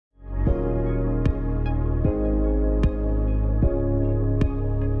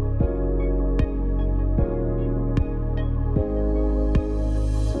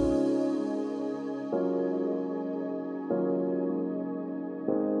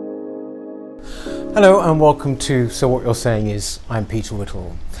Hello and welcome to So What You're Saying Is. I'm Peter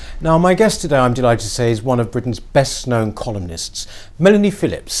Whittle. Now my guest today, I'm delighted to say, is one of Britain's best known columnists. Melanie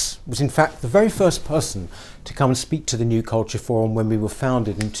Phillips was in fact the very first person to come and speak to the New Culture Forum when we were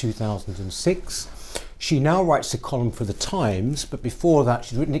founded in 2006. She now writes a column for The Times, but before that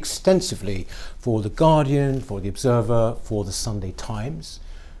she's written extensively for The Guardian, for The Observer, for The Sunday Times.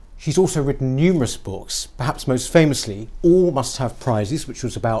 She's also written numerous books, perhaps most famously All Must Have Prizes, which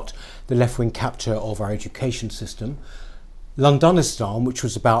was about the left-wing capture of our education system, Londonistan, which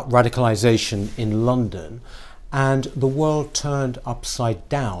was about radicalisation in London, and The World Turned Upside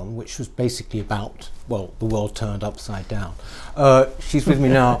Down, which was basically about, well, the world turned upside down. She's with me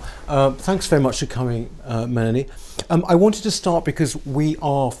now. Thanks very much for coming, Melanie. I wanted to start because we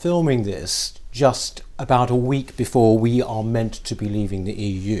are filming this just about a week before we are meant to be leaving the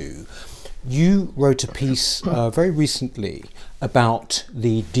EU. You wrote a piece very recently about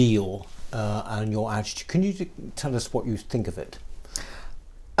the deal and your attitude. Can you tell us what you think of it?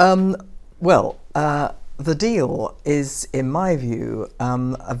 The deal is, in my view,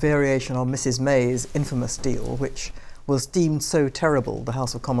 a variation on Mrs May's infamous deal, which was deemed so terrible the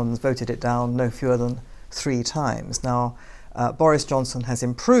House of Commons voted it down no fewer than 3 times. Now, Boris Johnson has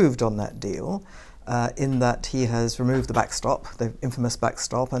improved on that deal in that he has removed the backstop, the infamous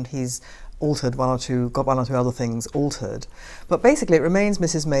backstop, and he's altered got one or two other things altered. But basically it remains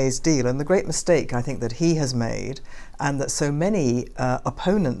Mrs May's deal, and the great mistake I think that he has made, and that so many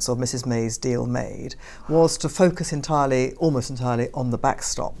opponents of Mrs May's deal made, was to focus entirely, almost entirely, on the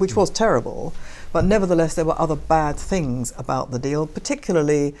backstop, which was terrible, but nevertheless there were other bad things about the deal,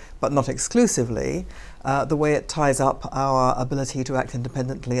 particularly, but not exclusively, the way it ties up our ability to act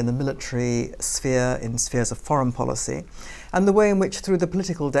independently in the military sphere, in spheres of foreign policy, and the way in which, through the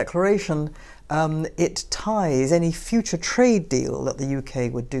political declaration, it ties any future trade deal that the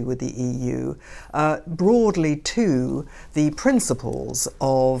UK would do with the EU broadly to the principles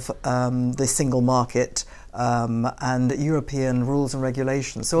of the single market and European rules and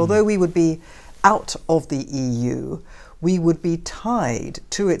regulations. So although we would be out of the EU, we would be tied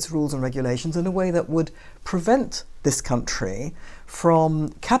to its rules and regulations in a way that would prevent this country from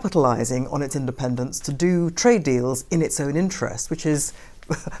capitalising on its independence to do trade deals in its own interest, which is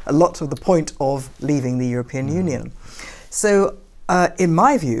a lot of the point of leaving the European Union. So in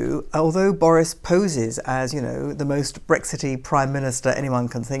my view, although Boris poses as, you know, the most Brexity Prime Minister anyone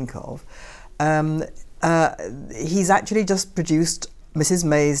can think of, he's actually just produced Mrs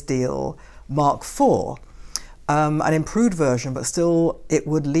May's deal Mark IV, an improved version, but still it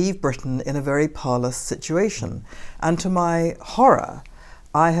would leave Britain in a very parlous situation. And to my horror,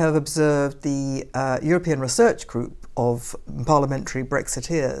 I have observed the European Research Group of parliamentary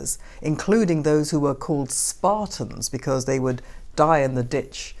Brexiteers, including those who were called Spartans because they would die in the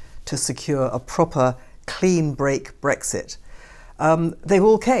ditch to secure a proper clean break Brexit. They've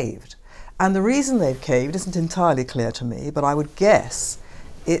all caved. And the reason they've caved isn't entirely clear to me, but I would guess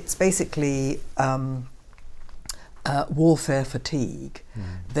it's basically warfare fatigue.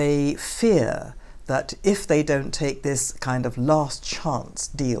 They fear that if they don't take this kind of last chance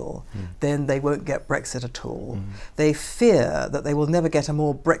deal, then they won't get Brexit at all. They fear that they will never get a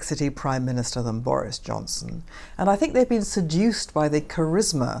more Brexity Prime Minister than Boris Johnson. And I think they've been seduced by the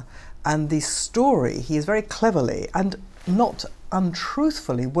charisma and the story he is very cleverly and not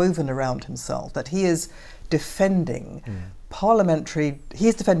untruthfully woven around himself, that he is defending he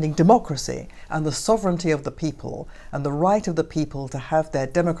is defending democracy and the sovereignty of the people and the right of the people to have their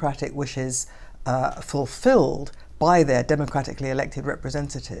democratic wishes fulfilled by their democratically elected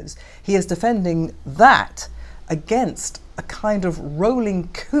representatives. He is defending that against a kind of rolling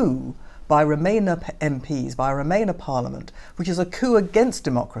coup by Remainer MPs, by a Remainer Parliament, which is a coup against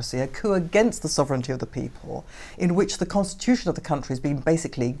democracy, a coup against the sovereignty of the people, in which the constitution of the country has been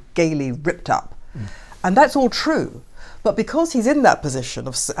basically gaily ripped up. And that's all true. But because he's in that position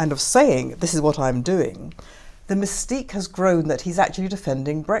of saying, this is what I'm doing, the mystique has grown that he's actually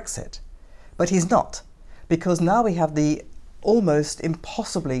defending Brexit. But he's not, because now we have the almost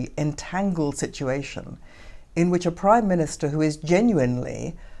impossibly entangled situation in which a Prime Minister who is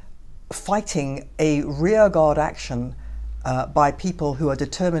genuinely fighting a rearguard action by people who are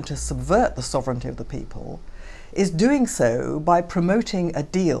determined to subvert the sovereignty of the people is doing so by promoting a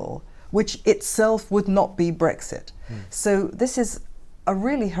deal which itself would not be Brexit. So this is a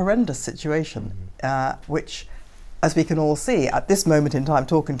really horrendous situation, which, as we can all see at this moment in time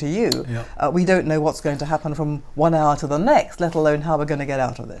talking to you, we don't know what's going to happen from 1 hour to the next, let alone how we're going to get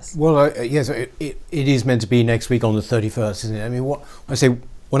out of this. Well, yes, it is meant to be next week on the 31st, isn't it? I mean,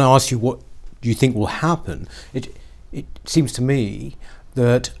 when I ask you what do you think will happen, it seems to me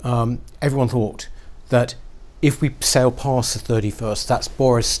that everyone thought that if we sail past the 31st, that's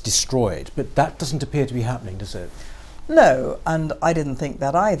Boris destroyed. But that doesn't appear to be happening, does it? No, and I didn't think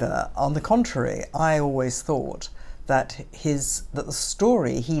that either. On the contrary, I always thought that the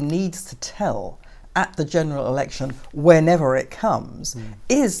story he needs to tell at the general election, whenever it comes,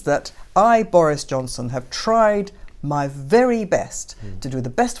 is that I, Boris Johnson, have tried my very best to do the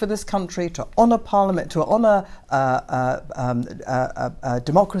best for this country, to honour Parliament, to honour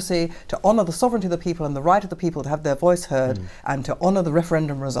democracy, to honour the sovereignty of the people and the right of the people to have their voice heard, and to honour the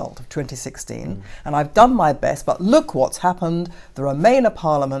referendum result of 2016. And I've done my best, but look what's happened. The Remainer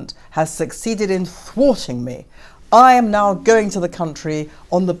Parliament has succeeded in thwarting me. I am now going to the country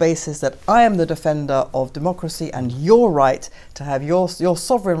on the basis that I am the defender of democracy and your right to have your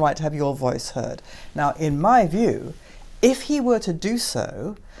sovereign right to have your voice heard. Now, in my view, if he were to do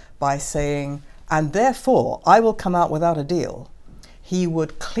so by saying, and therefore I will come out without a deal, he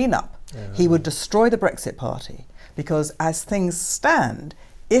would clean up, he would destroy the Brexit Party, because as things stand,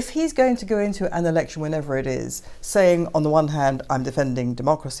 if he's going to go into an election whenever it is, saying on the one hand, I'm defending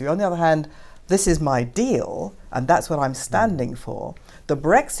democracy, on the other hand, this is my deal, and that's what I'm standing for, the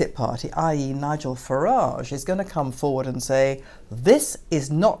Brexit Party, i.e. Nigel Farage, is going to come forward and say, this is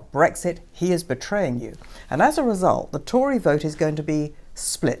not Brexit, he is betraying you. And as a result, the Tory vote is going to be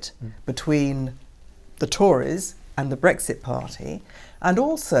split between the Tories and the Brexit Party. And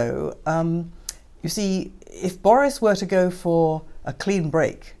also, you see, if Boris were to go for a clean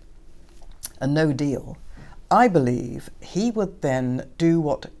break, a no deal, I believe he would then do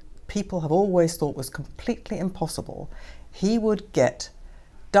what people have always thought was completely impossible. He would get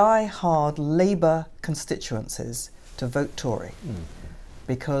die-hard Labour constituencies to vote Tory,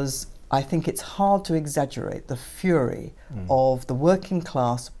 because I think it's hard to exaggerate the fury of the working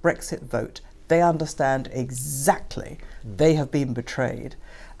class Brexit vote. They understand exactly they have been betrayed,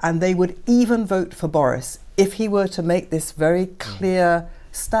 and they would even vote for Boris if he were to make this very clear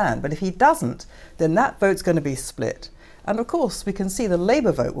stand. But if he doesn't, then that vote's going to be split. And of course, we can see the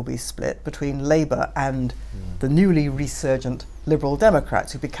Labour vote will be split between Labour and the newly resurgent Liberal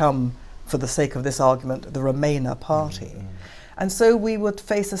Democrats, who become, for the sake of this argument, the Remainer Party. And so we would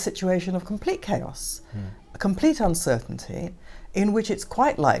face a situation of complete chaos, a complete uncertainty, in which it's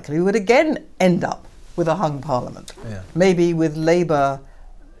quite likely we would again end up with a hung parliament. Maybe with Labour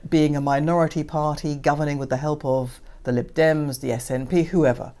being a minority party, governing with the help of the Lib Dems, the SNP,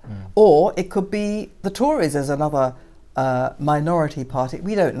 whoever. Or it could be the Tories as another minority party,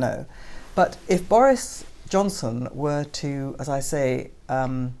 we don't know. But if Boris Johnson were to, as I say,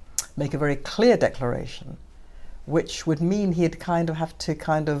 make a very clear declaration, which would mean he'd have to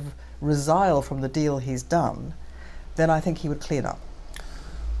resile from the deal he's done, then I think he would clean up.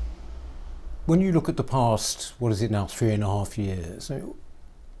 When you look at the past, what is it now, 3.5 years,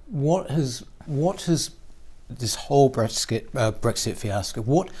 what has this whole Brexit fiasco,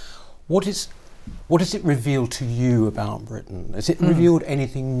 what has it revealed to you about Britain? Has it revealed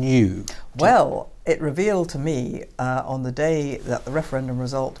anything new? Well, it revealed to me on the day that the referendum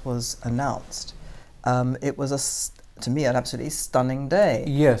result was announced. It was to me an absolutely stunning day.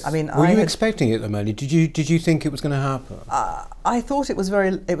 Yes. I mean, were you expecting it, Melanie? Did you think it was going to happen? I thought it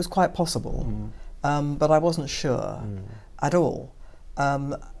was quite possible, but I wasn't sure at all.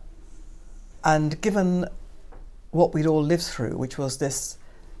 And given what we'd all lived through, which was this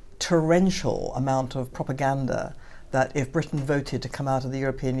torrential amount of propaganda that if Britain voted to come out of the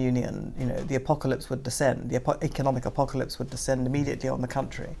European Union, the apocalypse would descend, the economic apocalypse would descend immediately on the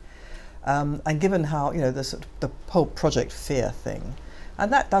country. And given how, the whole Project Fear thing,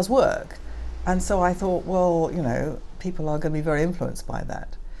 and that does work. And so I thought, well, people are going to be very influenced by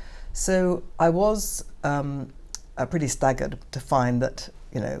that. So I was pretty staggered to find that,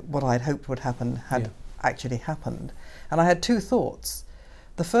 what I'd hoped would happen had actually happened. And I had two thoughts.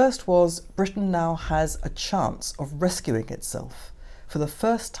 The first was, Britain now has a chance of rescuing itself. For the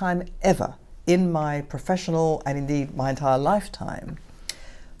first time ever in my professional and indeed my entire lifetime,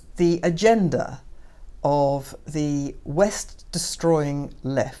 the agenda of the West-destroying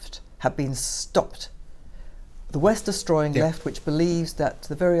left had been stopped. The West-destroying left, which believes that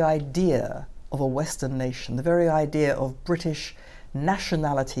the very idea of a Western nation, the very idea of British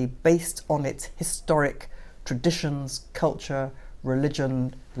nationality based on its historic traditions, culture,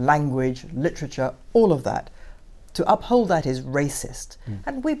 religion, language, literature, all of that, to uphold that is racist.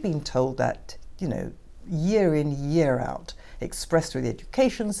 And we've been told that, year in, year out, expressed through the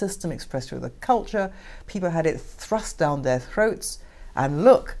education system, expressed through the culture. People had it thrust down their throats, and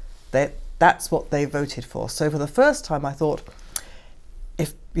look, that's what they voted for. So for the first time I thought,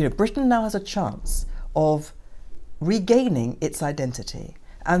 if Britain now has a chance of regaining its identity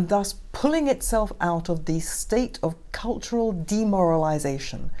and thus pulling itself out of the state of cultural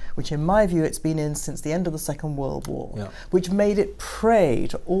demoralization, which in my view it's been in since the end of the Second World War, which made it prey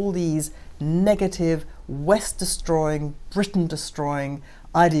to all these negative, West-destroying, Britain-destroying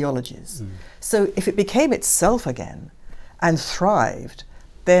ideologies. So if it became itself again and thrived,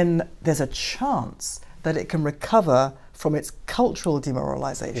 then there's a chance that it can recover from its cultural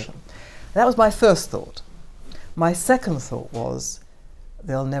demoralization. That was my first thought. My second thought was,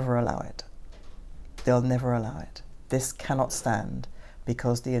 they'll never allow it. They'll never allow it. This cannot stand,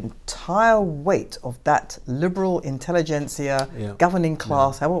 because the entire weight of that liberal intelligentsia, governing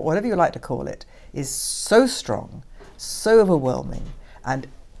class, whatever you like to call it, is so strong, so overwhelming, and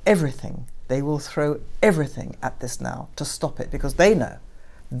everything, they will throw everything at this now to stop it, because they know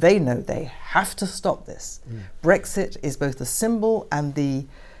they have to stop this. Brexit is both the symbol and the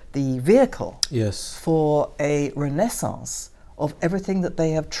vehicle for a renaissance of everything that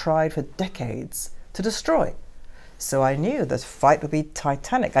they have tried for decades to destroy. So I knew the fight would be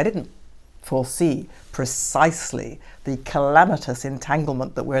titanic. I didn't foresee precisely the calamitous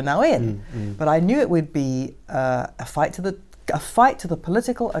entanglement that we're now in, but I knew it would be a fight to the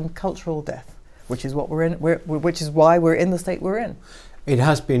political and cultural death, which is what we're in. Which is why we're in the state we're in. It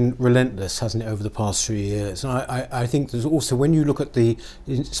has been relentless, hasn't it, over the past 3 years? And I think there's also, when you look at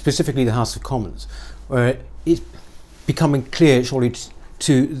specifically the House of Commons, where it's becoming clear, surely,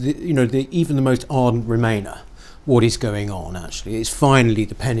 to even the most ardent Remainer, what is going on. Actually, it's finally,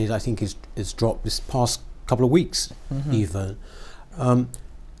 the penny, I think, is dropped this past couple of weeks, even.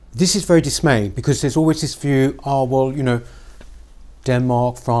 This is very dismaying, because there's always this view,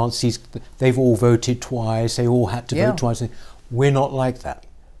 Denmark, France, they've all voted twice, they all had to vote twice. We're not like that.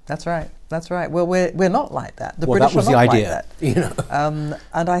 That's right. That's right. Well, we're not like that. The British that was are not the idea. Like that.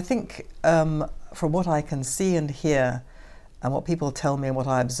 And I think, from what I can see and hear, and what people tell me and what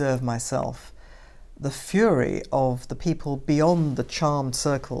I observe myself, the fury of the people beyond the charmed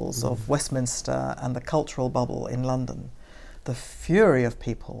circles of Westminster and the cultural bubble in London, the fury of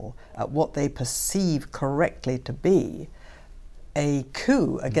people at what they perceive correctly to be a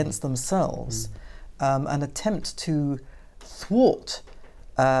coup against themselves, an attempt to thwart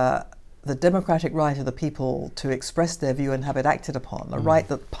the democratic right of the people to express their view and have it acted upon, a right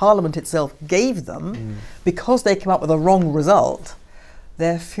that Parliament itself gave them because they came up with a wrong result.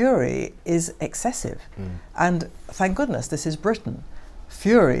 Their fury is excessive. And thank goodness this is Britain.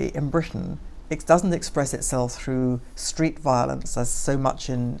 Fury in Britain, it doesn't express itself through street violence, as so much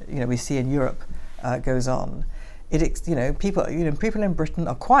we see in Europe goes on. People in Britain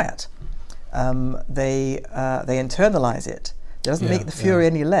are quiet. They internalize it. It doesn't make the fury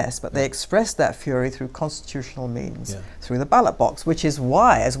any less, but they express that fury through constitutional means, through the ballot box, which is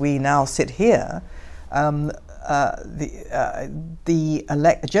why, as we now sit here, the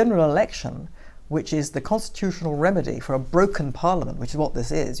general election, which is the constitutional remedy for a broken parliament, which is what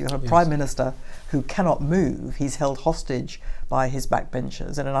this is. You have a prime minister who cannot move. He's held hostage by his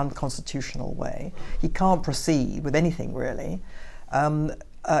backbenchers in an unconstitutional way. He can't proceed with anything, really.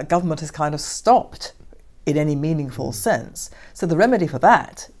 Government is kind of stopped in any meaningful sense. So the remedy for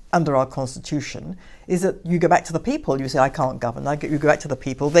that, under our constitution, is that you go back to the people. You say, I can't govern. You go back to the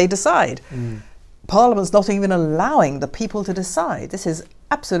people. They decide. Parliament's not even allowing the people to decide. This is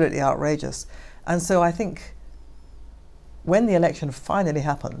absolutely outrageous. And so I think when the election finally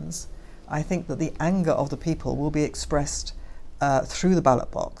happens, I think that the anger of the people will be expressed through the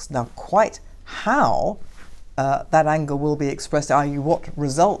ballot box. Now, quite how that anger will be expressed, i.e. what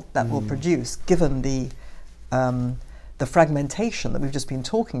result that will produce, given the fragmentation that we've just been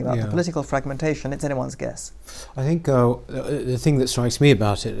talking about, the political fragmentation, it's anyone's guess. I think the thing that strikes me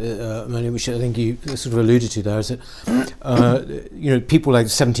about it, which I think you sort of alluded to there, is that people like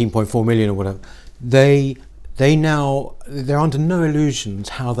 17.4 million or whatever, they're under no illusions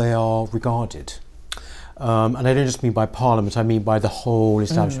how they are regarded. And I don't just mean by Parliament, I mean by the whole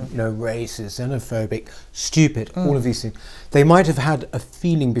establishment, racist, xenophobic, stupid, all of these things. They might have had a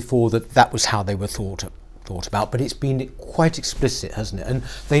feeling before that was how they were thought about, but it's been quite explicit, hasn't it? And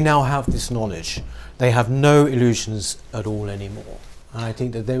they now have this knowledge. They have no illusions at all anymore. And I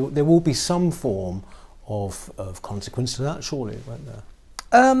think that there will be some form of consequence to that, surely, won't there?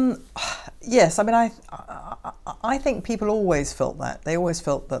 Yes, I mean, I think people always felt that. They always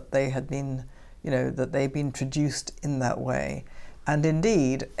felt that they had been, that they'd been traduced in that way. And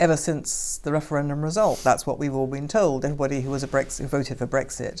indeed, ever since the referendum result, that's what we've all been told. Everybody who was who voted for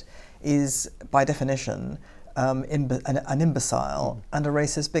Brexit is, by definition, an imbecile and a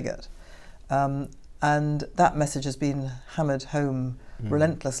racist bigot. And that message has been hammered home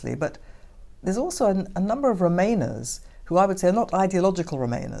relentlessly. But there's also a number of Remainers who I would say are not ideological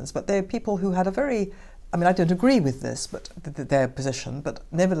Remainers, but they're people who had a very, I mean, I don't agree with this, but their position, but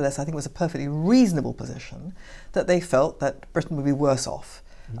nevertheless I think it was a perfectly reasonable position, that they felt that Britain would be worse off,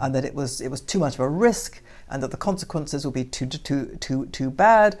 and that it was too much of a risk, and that the consequences would be too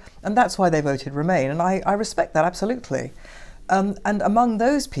bad, and that's why they voted Remain, and I respect that absolutely. And among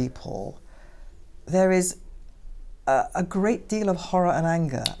those people, there is a great deal of horror and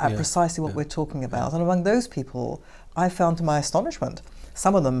anger at precisely what we're talking about. And among those people, I found to my astonishment,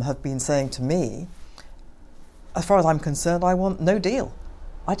 some of them have been saying to me, as far as I'm concerned, I want no deal.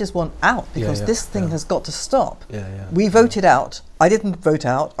 I just want out, because this thing has got to stop. We voted out. I didn't vote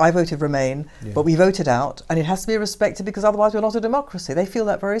out. I voted Remain, but we voted out, and it has to be respected, because otherwise we're not a democracy. They feel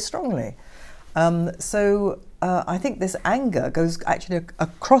that very strongly. I think this anger goes actually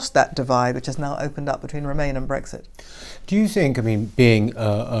across that divide which has now opened up between Remain and Brexit. Do you think, I mean, being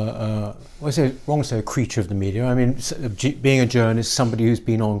well, I say wrong to say a creature of the media, I mean, being a journalist, somebody who's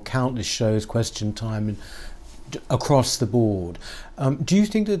been on countless shows, Question Time, and across the board, do you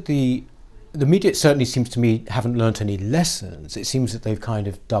think that the media, it certainly seems to me, haven't learnt any lessons? It seems that they've kind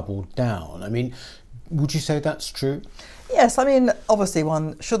of doubled down. I mean, would you say that's true? Yes, I mean, obviously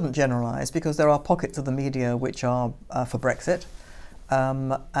one shouldn't generalise, because there are pockets of the media which are for Brexit,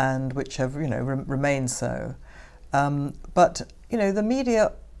 and which have, you know, remained so. But, you know, the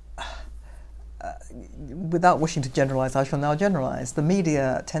media, without wishing to generalise, I shall now generalise, the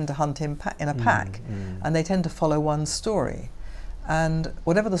media tend to hunt in a pack, and they tend to follow one story. And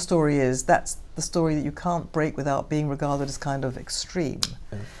whatever the story is, that's the story that you can't break without being regarded as kind of extreme.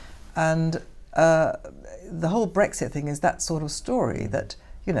 And the whole Brexit thing is that sort of story, that,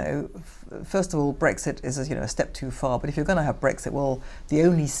 you know, first of all, Brexit is a step too far, but if you're going to have Brexit, well, the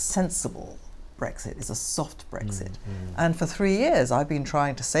only sensible Brexit is a soft Brexit. And for 3 years I've been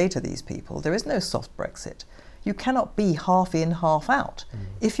trying to say to these people, there is no soft Brexit. You cannot be half in, half out.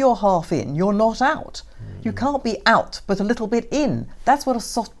 If you're half in, you're not out. You can't be out but a little bit in. That's what a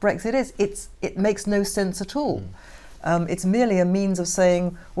soft Brexit is. It makes no sense at all. It's merely a means of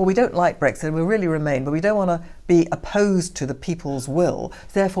saying, well, we don't like Brexit, we'll really Remain, but we don't want to be opposed to the people's will,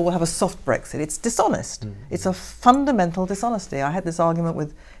 therefore we'll have a soft Brexit. It's dishonest. It's a fundamental dishonesty. I had this argument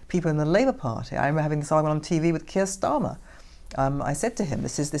with people in the Labour Party. I remember having this argument on TV with Keir Starmer. I said to him,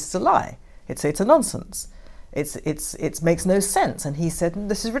 this is a lie. It's a nonsense. It makes no sense. And he said,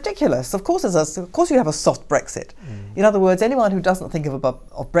 this is ridiculous. Of course you have a soft Brexit. In other words, anyone who doesn't think of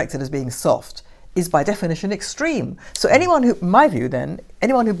Brexit as being soft is by definition extreme. So anyone who, in my view then,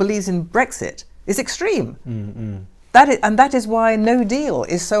 anyone who believes in Brexit is extreme. That is why no deal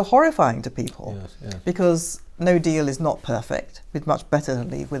is so horrifying to people. Because no deal is not perfect. It's much better to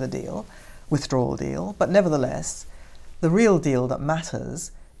leave with a deal, withdrawal deal. But nevertheless, the real deal that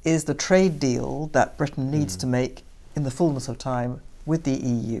matters is the trade deal that Britain needs to make in the fullness of time with the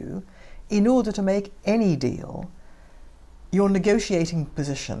EU. In order to make any deal, your negotiating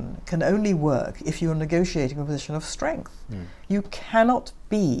position can only work if you're negotiating a position of strength. You cannot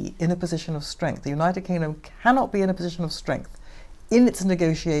be in a position of strength. The United Kingdom cannot be in a position of strength in its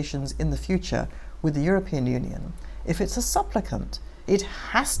negotiations in the future with the European Union if it's a supplicant. It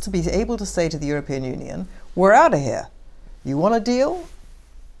has to be able to say to the European Union, we're out of here. You want a deal?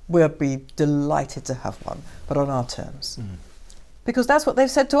 We'll be delighted to have one, but on our terms. Because that's what they've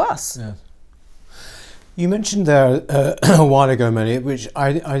said to us. You mentioned there a while ago, Melanie, which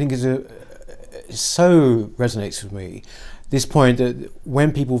I think is so resonates with me, this point that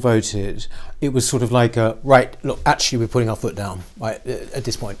when people voted, it was sort of like, right, look, actually we're putting our foot down, right, at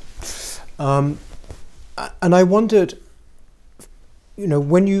this point. And I wondered, you know,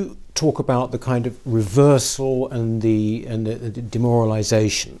 when you talk about the kind of reversal and the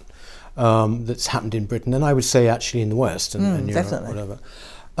demoralisation that's happened in Britain, and I would say actually in the West and Europe, definitely. Whatever.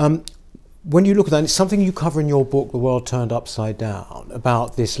 When you look at that, it's something you cover in your book, The World Turned Upside Down,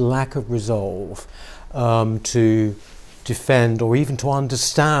 about this lack of resolve to defend or even to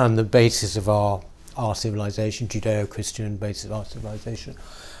understand the basis of our civilization, Judeo-Christian basis of our civilization.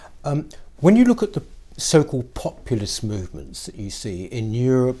 When you look at the so-called populist movements that you see in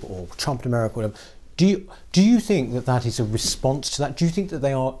Europe or Trump in America, whatever, do you think that that is a response to that? Do you think that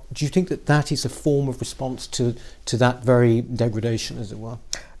do you think that that is a form of response to that very degradation, as it were?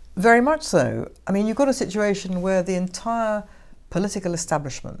 Very much so. I mean, you've got a situation where the entire political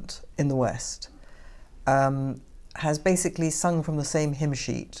establishment in the West has basically sung from the same hymn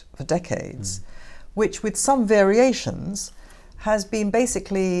sheet for decades, which with some variations has been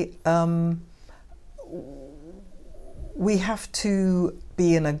basically, we have to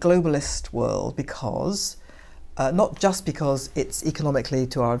be in a globalist world because, not just because it's economically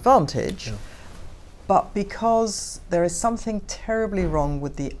to our advantage, but because there is something terribly wrong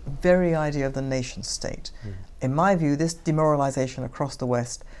with the very idea of the nation state. In my view, this demoralization across the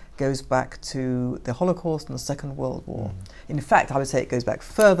West goes back to the Holocaust and the Second World War. In fact, I would say it goes back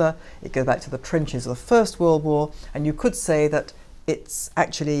further. It goes back to the trenches of the First World War, and you could say that it's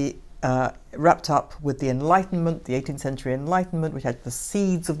actually wrapped up with the Enlightenment, the 18th century Enlightenment, which had the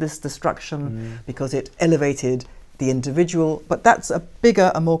seeds of this destruction because it elevated the individual. But that's a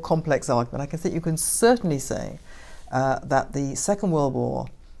bigger and more complex argument. I can think you can certainly say that the Second World War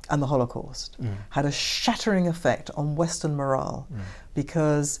and the Holocaust had a shattering effect on Western morale,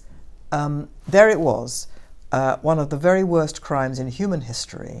 because there it was, one of the very worst crimes in human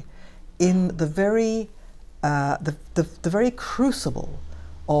history, in the very crucible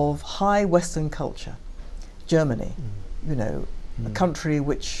of high Western culture. Germany, you know, a country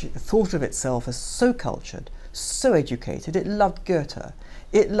which thought of itself as so cultured, so educated. It loved Goethe,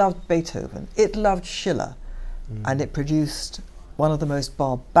 it loved Beethoven, it loved Schiller, and it produced one of the most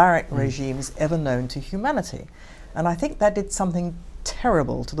barbaric regimes ever known to humanity. And I think that did something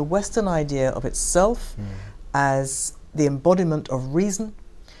terrible to the Western idea of itself as the embodiment of reason,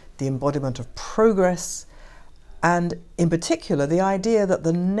 the embodiment of progress, and in particular the idea that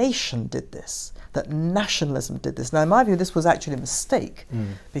the nation did this, that nationalism did this. Now in my view this was actually a mistake,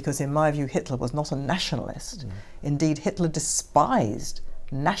 because in my view Hitler was not a nationalist. Indeed, Hitler despised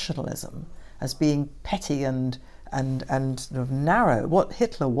nationalism as being petty and sort of narrow. What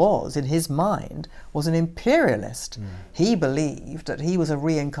Hitler was, in his mind, was an imperialist. He believed that he was a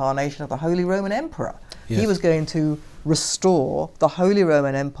reincarnation of the Holy Roman Emperor. Yes. He was going to restore the Holy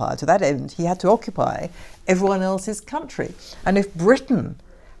Roman Empire. To that end, he had to occupy everyone else's country. And if Britain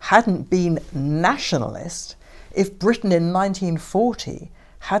hadn't been nationalist, if Britain in 1940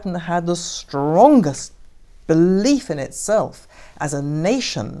 hadn't had the strongest belief in itself as a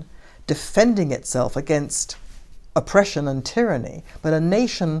nation defending itself against oppression and tyranny, but a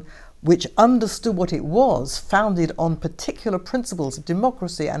nation which understood what it was, founded on particular principles of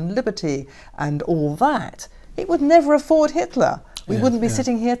democracy and liberty and all that, it would never afford Hitler. We wouldn't be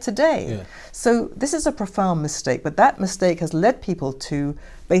sitting here today. So this is a profound mistake, but that mistake has led people to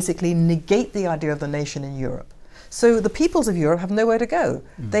basically negate the idea of the nation in Europe. So the peoples of Europe have nowhere to go.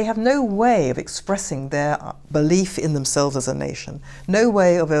 They have no way of expressing their belief in themselves as a nation, no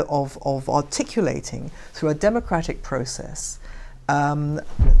way of articulating through a democratic process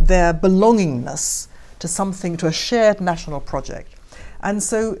their belongingness to something, to a shared national project. And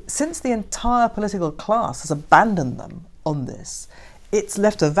so since the entire political class has abandoned them on this, it's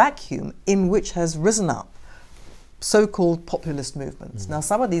left a vacuum in which has risen up so-called populist movements. Now,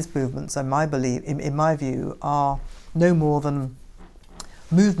 some of these movements, in my view, are no more than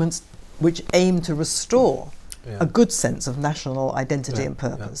movements which aim to restore a good sense of national identity and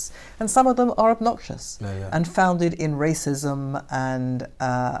purpose. And some of them are obnoxious and founded in racism and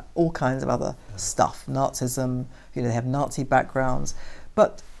all kinds of other stuff, Nazism, you know, they have Nazi backgrounds,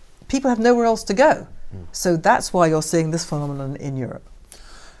 but people have nowhere else to go. So that's why you're seeing this phenomenon in Europe.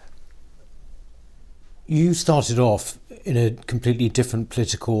 You started off in a completely different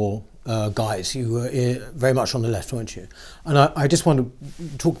political guise. You were very much on the left, weren't you? And I just want to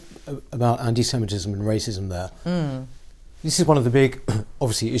talk about anti-Semitism and racism there. This is one of the big,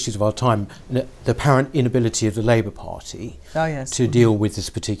 obviously, issues of our time, the apparent inability of the Labour Party to deal with this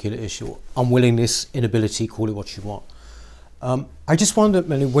particular issue. Unwillingness, inability, call it what you want. I just wonder,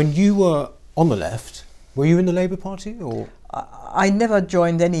 Melanie, when you were on the left, were you in the Labour Party? Or? I never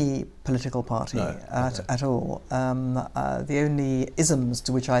joined any political party at all. The only isms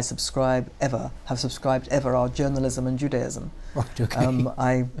to which I have subscribed ever are journalism and Judaism. Right, okay.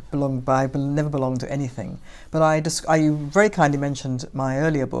 I never belonged to anything. But you very kindly mentioned my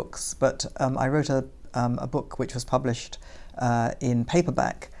earlier books, but I wrote a book which was published in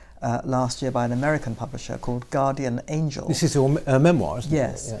paperback last year by an American publisher called Guardian Angel. This is your memoir, isn't it?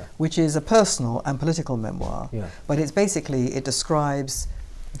 Yes, which is a personal and political memoir. But it's basically, it describes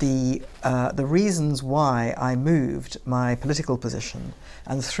the reasons why I moved my political position,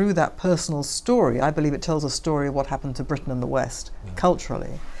 and through that personal story, I believe it tells a story of what happened to Britain and the West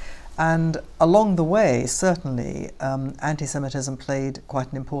culturally. And along the way, certainly, anti-Semitism played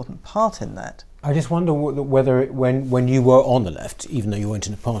quite an important part in that. I just wonder whether, when you were on the left, even though you weren't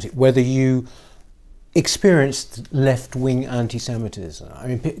in a party, whether you experienced left-wing anti-Semitism. I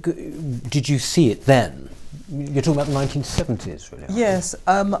mean, did you see it then? You're talking about the 1970s, really. Yes,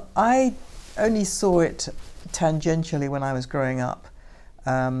 I only saw it tangentially when I was growing up.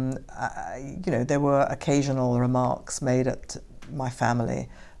 You know, there were occasional remarks made at my family,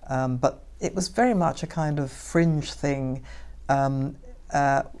 but it was very much a kind of fringe thing.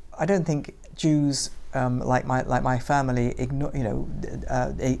 I don't think Jews like my family, ignored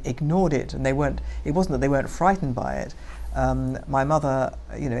it, and they weren't. It wasn't that they weren't frightened by it. My mother,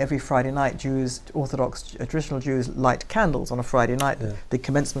 every Friday night, Orthodox traditional Jews light candles on a Friday night, the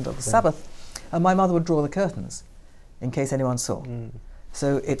commencement of the Sabbath, and my mother would draw the curtains in case anyone saw.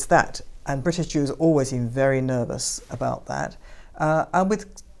 So it's that, and British Jews always seem very nervous about that, and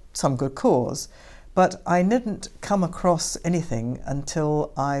with some good cause. But I didn't come across anything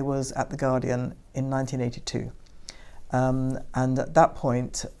until I was at The Guardian in 1982. And at that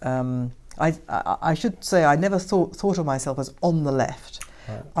point, I should say I never thought of myself as on the left.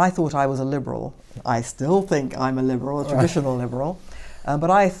 Right. I thought I was a liberal. I still think I'm a liberal, a traditional liberal. But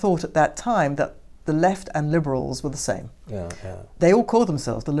I thought at that time that the left and liberals were the same. They all called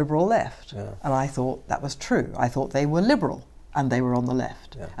themselves the liberal left. And I thought that was true. I thought they were liberal and they were on the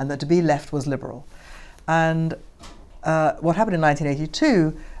left. And that to be left was liberal. And what happened in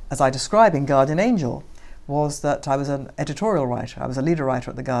 1982, as I describe in Guardian Angel, was that I was an editorial writer. I was a leader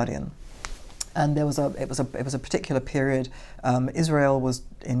writer at The Guardian. And it was a particular period. Israel was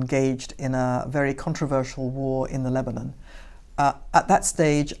engaged in a very controversial war in the Lebanon. At that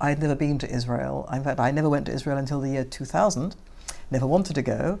stage, I had never been to Israel. In fact, I never went to Israel until the year 2000. Never wanted to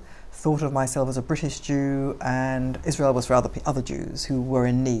go. Thought of myself as a British Jew, and Israel was for other Jews who were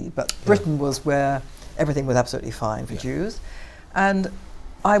in need. But Britain was where everything was absolutely fine for Jews. And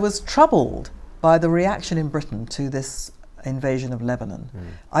I was troubled by the reaction in Britain to this invasion of Lebanon.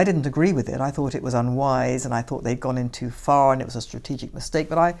 I didn't agree with it. I thought it was unwise, and I thought they'd gone in too far, and it was a strategic mistake.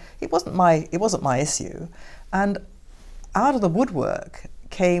 But it wasn't my issue. And out of the woodwork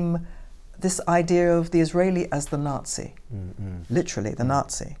came this idea of the Israeli as the Nazi, literally the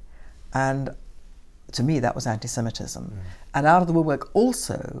Nazi. And to me, that was anti-Semitism. And out of the woodwork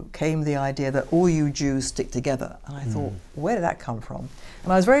also came the idea that all you Jews stick together. And I thought, where did that come from?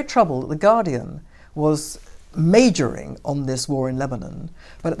 And I was very troubled that The Guardian was majoring on this war in Lebanon,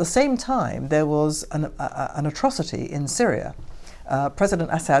 but at the same time there was an atrocity in Syria.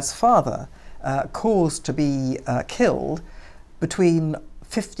 President Assad's father caused to be killed between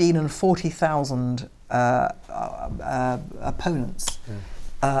 15 and 40,000 opponents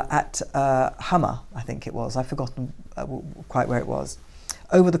at Hama, I think it was. I've forgotten quite where it was,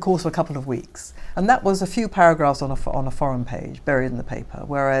 over the course of a couple of weeks. And that was a few paragraphs on a foreign page, buried in the paper,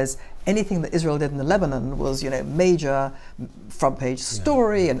 whereas anything that Israel did in the Lebanon was, major front page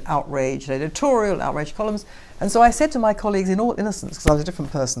story and outraged editorial and outraged columns. And so I said to my colleagues in all innocence, because I was a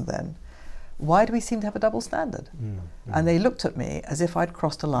different person then, why do we seem to have a double standard? And they looked at me as if I'd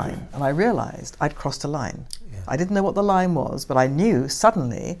crossed a line, and I realized I'd crossed a line. I didn't know what the line was, but I knew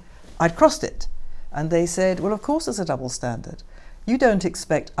suddenly I'd crossed it. And they said, well, of course there's a double standard. You don't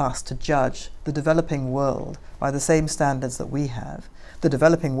expect us to judge the developing world by the same standards that we have. The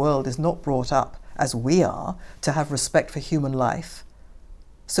developing world is not brought up, as we are, to have respect for human life.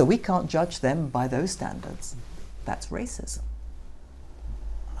 So we can't judge them by those standards. That's racism.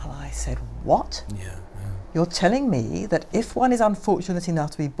 And I said, what? You're telling me that if one is unfortunate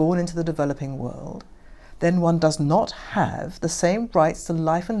enough to be born into the developing world, then one does not have the same rights to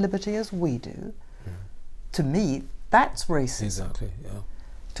life and liberty as we do? To me, that's racism. Exactly,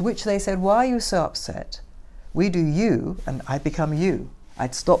 To which they said, why are you so upset? We do you, and I become you.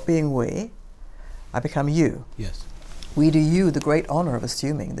 I'd stop being we, I become you. Yes. We do you the great honor of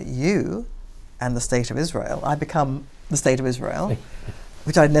assuming that you and the State of Israel, I become the State of Israel,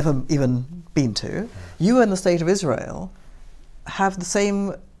 which I'd never even been to. You and the State of Israel have the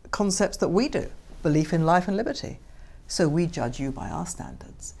same concepts that we do, belief in life and liberty. So we judge you by our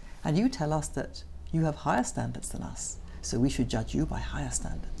standards. And you tell us that you have higher standards than us, so we should judge you by higher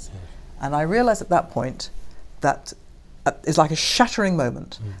standards. And I realized at that point that it's like a shattering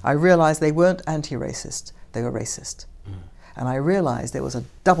moment. I realized they weren't anti-racist, they were racist. And I realized there was a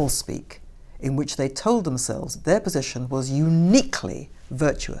doublespeak in which they told themselves their position was uniquely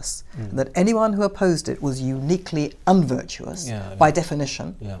virtuous, and that anyone who opposed it was uniquely unvirtuous by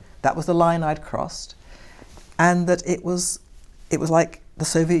definition. That was the line I'd crossed, and that it was like the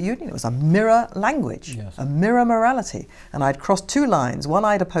Soviet Union. It was a mirror language, a mirror morality, and I'd crossed two lines. One,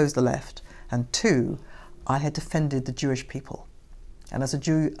 I'd opposed the left, and two, I had defended the Jewish people. And as a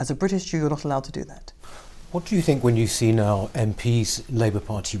Jew, as a British Jew, you're not allowed to do that. What do you think when you see now MPs, Labour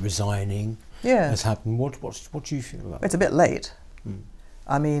Party resigning has happened? What do you feel about that? It's a bit late.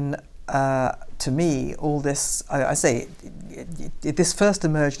 I mean, to me, all this, I say, this first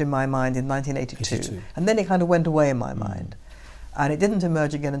emerged in my mind in 1982, and then it kind of went away in my mind. And it didn't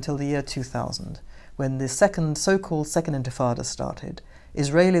emerge again until the year 2000, when the so-called second Intifada started.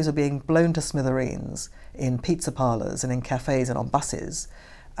 Israelis were being blown to smithereens in pizza parlours and in cafes and on buses,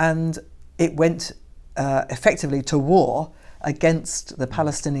 and it went effectively to war against the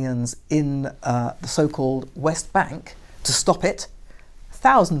Palestinians in the so-called West Bank to stop it.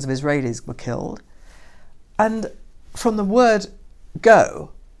 Thousands of Israelis were killed. And from the word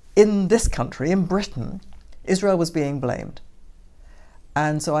go, in this country, in Britain, Israel was being blamed.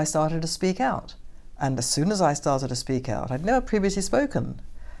 And so I started to speak out. And as soon as I started to speak out, I'd never previously spoken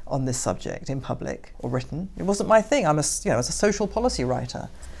on this subject in public or written. It wasn't my thing. I was a social policy writer.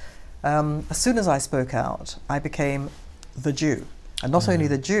 As soon as I spoke out, I became the Jew. And not only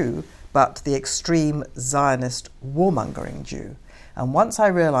the Jew, but the extreme Zionist warmongering Jew. And once I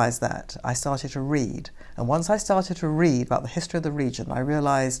realized that, I started to read. And once I started to read about the history of the region, I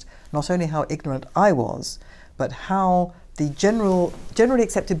realized not only how ignorant I was, but how the generally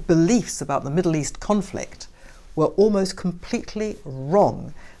accepted beliefs about the Middle East conflict were almost completely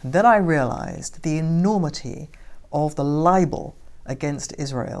wrong. And then I realized the enormity of the libel against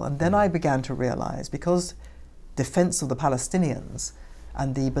Israel. And then I began to realize, because defense of the Palestinians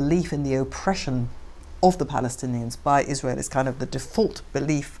and the belief in the oppression of the Palestinians by Israel is kind of the default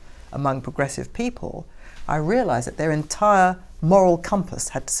belief among progressive people, I realized that their entire moral compass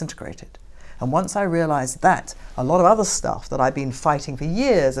had disintegrated. And once I realized that, a lot of other stuff that I've been fighting for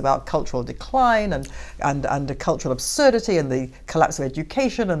years about cultural decline and the cultural absurdity and the collapse of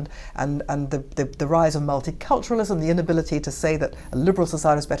education and the rise of multiculturalism, the inability to say that a liberal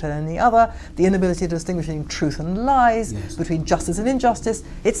society is better than any other, the inability to distinguish between truth and lies, yes, between justice and injustice,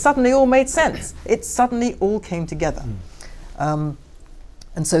 it suddenly all made sense. It suddenly all came together.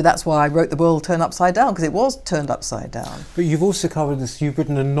 And so that's why I wrote The World Turned Upside Down, because it was turned upside down. But you've also covered this, you've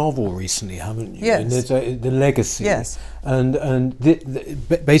written a novel recently, haven't you? Yes. And there's The Legacy. Yes. And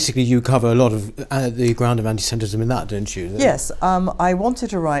basically you cover a lot of the ground of anti-Semitism in that, don't you? Yes. I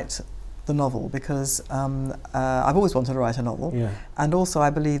wanted to write the novel because I've always wanted to write a novel. Yeah. And also I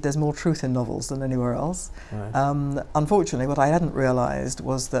believe there's more truth in novels than anywhere else. Right. Unfortunately, what I hadn't realised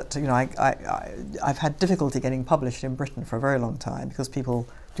was that I've had difficulty getting published in Britain for a very long time because people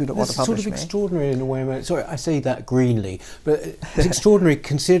do not want to publish me. It's sort of extraordinary in a way. Sorry, I say that greenly, but it's extraordinary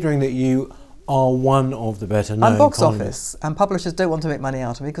considering that you are one of the better known. I'm box office, and publishers don't want to make money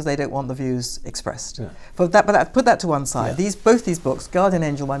out of me because they don't want the views expressed. Yeah. But put that to one side. Yeah. Both these books, Guardian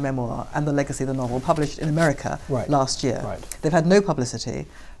Angel, my memoir, and The Legacy, the novel, published in America last year. Right. They've had no publicity.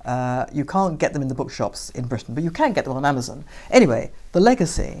 You can't get them in the bookshops in Britain, but you can get them on Amazon. Anyway, The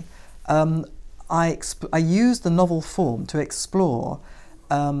Legacy, I used the novel form to explore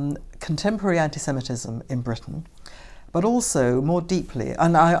contemporary anti-Semitism in Britain, but also more deeply,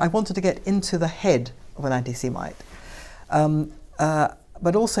 and I wanted to get into the head of an anti-Semite,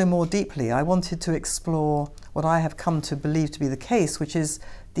 but also more deeply, I wanted to explore what I have come to believe to be the case, which is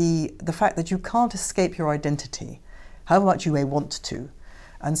the fact that you can't escape your identity, however much you may want to.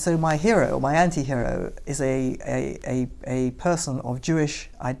 And so my hero, my anti-hero, is a person of Jewish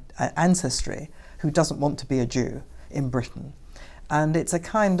ancestry who doesn't want to be a Jew in Britain. And it's a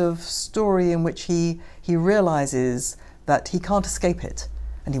kind of story in which he realizes that he can't escape it,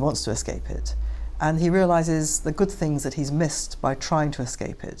 and he wants to escape it. And he realizes the good things that he's missed by trying to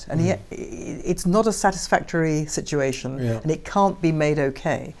escape it. And it's not a satisfactory situation, and it can't be made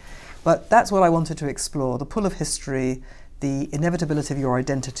okay. But that's what I wanted to explore, the pull of history, the inevitability of your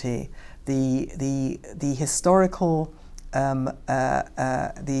identity, the historical,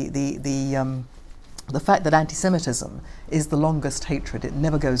 the fact that anti-Semitism is the longest hatred, it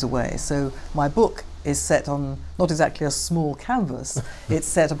never goes away. So my book is set on not exactly a small canvas. It's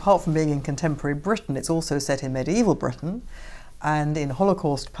set, apart from being in contemporary Britain, it's also set in medieval Britain and in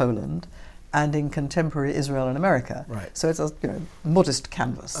Holocaust Poland and in contemporary Israel and America. Right. So it's a modest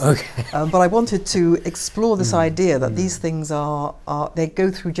canvas. Okay. But I wanted to explore this idea that these things they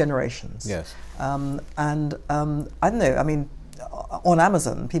go through generations. Yes. I don't know, I mean, on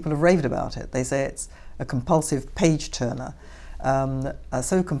Amazon, people have raved about it. They say it's a compulsive page turner.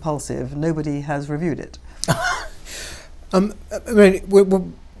 So compulsive, nobody has reviewed it. I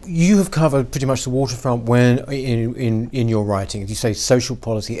mean, you have covered pretty much the waterfront when in your writing. You say social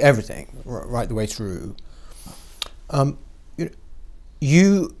policy, everything, right the way through.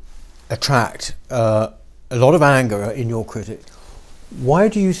 You attract a lot of anger in your critics. Why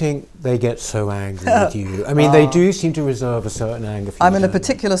do you think they get so angry with you? I mean, they do seem to reserve a certain anger for you. I'm in a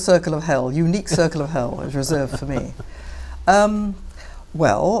particular circle of hell, unique circle of hell is reserved for me.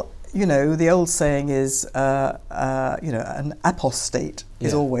 Well, the old saying is, an apostate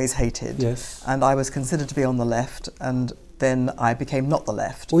is always hated. Yes. And I was considered to be on the left, and then I became not the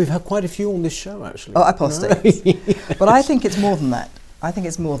left. Well, we've had quite a few on this show, actually. Oh, apostates. But I think it's more than that. I think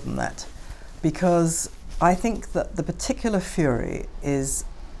it's more than that. Because I think that the particular fury is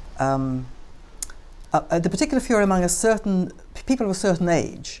The particular fury among people of a certain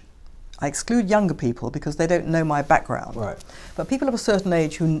age. I exclude younger people because they don't know my background. Right. But people of a certain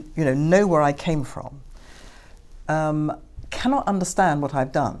age who know where I came from cannot understand what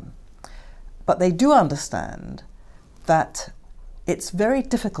I've done. But they do understand that it's very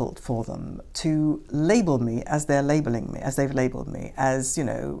difficult for them to label me as they're labeling me, as they've labeled me, as,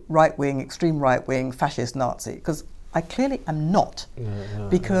 right-wing, extreme right-wing, fascist, Nazi, because I clearly am not,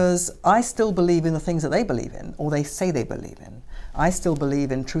 because I still believe in the things that they believe in, or they say they believe in. I still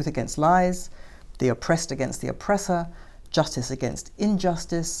believe in truth against lies, the oppressed against the oppressor, justice against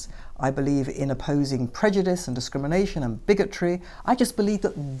injustice. I believe in opposing prejudice and discrimination and bigotry. I just believe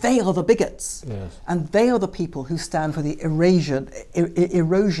that they are the bigots. Yes. And they are the people who stand for the erosion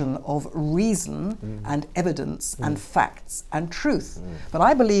of reason and evidence and facts and truth. But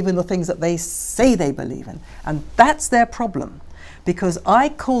I believe in the things that they say they believe in. And that's their problem, because I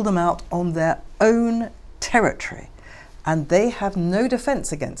call them out on their own territory. And they have no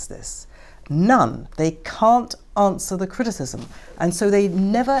defense against this. None. They can't answer the criticism. And so they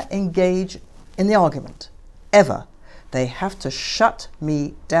never engage in the argument, ever. They have to shut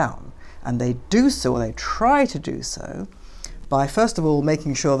me down. And they do so, or they try to do so, by first of all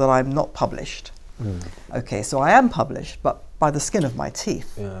making sure that I'm not published. Okay, so I am published, but by the skin of my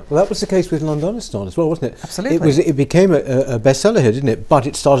teeth. Yeah. Well, that was the case with Londonistan as well, wasn't it? Absolutely. It became a bestseller here, didn't it? But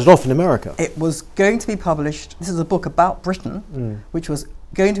it started off in America. It was going to be published, this is a book about Britain, which was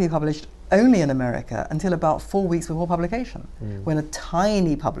going to be published only in America until about 4 weeks before publication, when a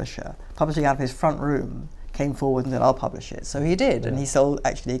tiny publisher, publishing out of his front room, came forward and said, I'll publish it. So he did, and he sold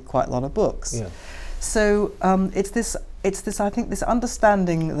actually quite a lot of books. Yeah. So it's this, I think, this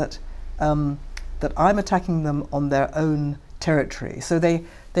understanding that that I'm attacking them on their own territory. So they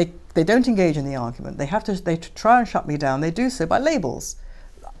don't engage in the argument. They try and shut me down. They do so by labels.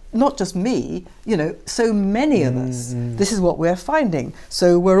 Not just me, so many of us. This is what we're finding.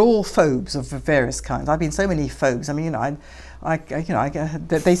 So we're all phobes of various kinds. I've been so many phobes. I mean,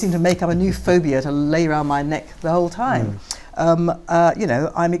 they seem to make up a new phobia to lay around my neck the whole time.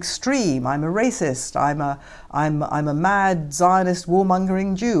 I'm extreme. I'm a racist. I'm a mad Zionist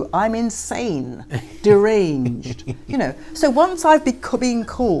warmongering Jew. I'm insane, deranged. So once I've been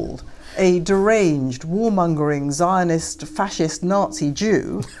called a deranged, warmongering, Zionist, fascist, Nazi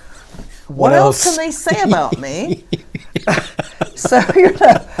Jew, what else can they say about me? So,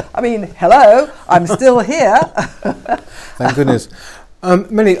 I mean, hello, I'm still here. Thank goodness.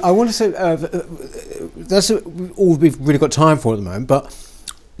 Melanie, I want to say, that's all we've really got time for at the moment, but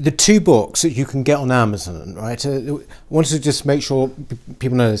the two books that you can get on Amazon, right? I wanted to just make sure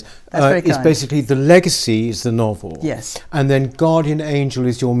people know this. It's basically The Legacy is the novel. Yes. And then Guardian Angel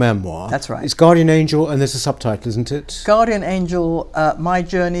is your memoir. That's right. It's Guardian Angel, and there's a subtitle, isn't it? Guardian Angel, My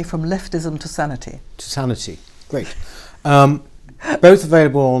Journey from Leftism to Sanity. To Sanity. Great. Both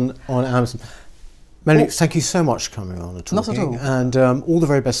available on Amazon. Melanie, thank you so much for coming on and talking. Not at all. And all the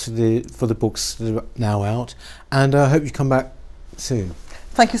very best for the books that are now out. And I hope you come back soon.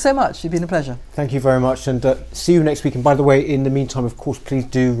 Thank you so much. It's been a pleasure. Thank you very much, and see you next week. And by the way, in the meantime, of course, please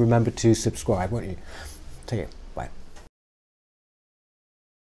do remember to subscribe, won't you? Take care.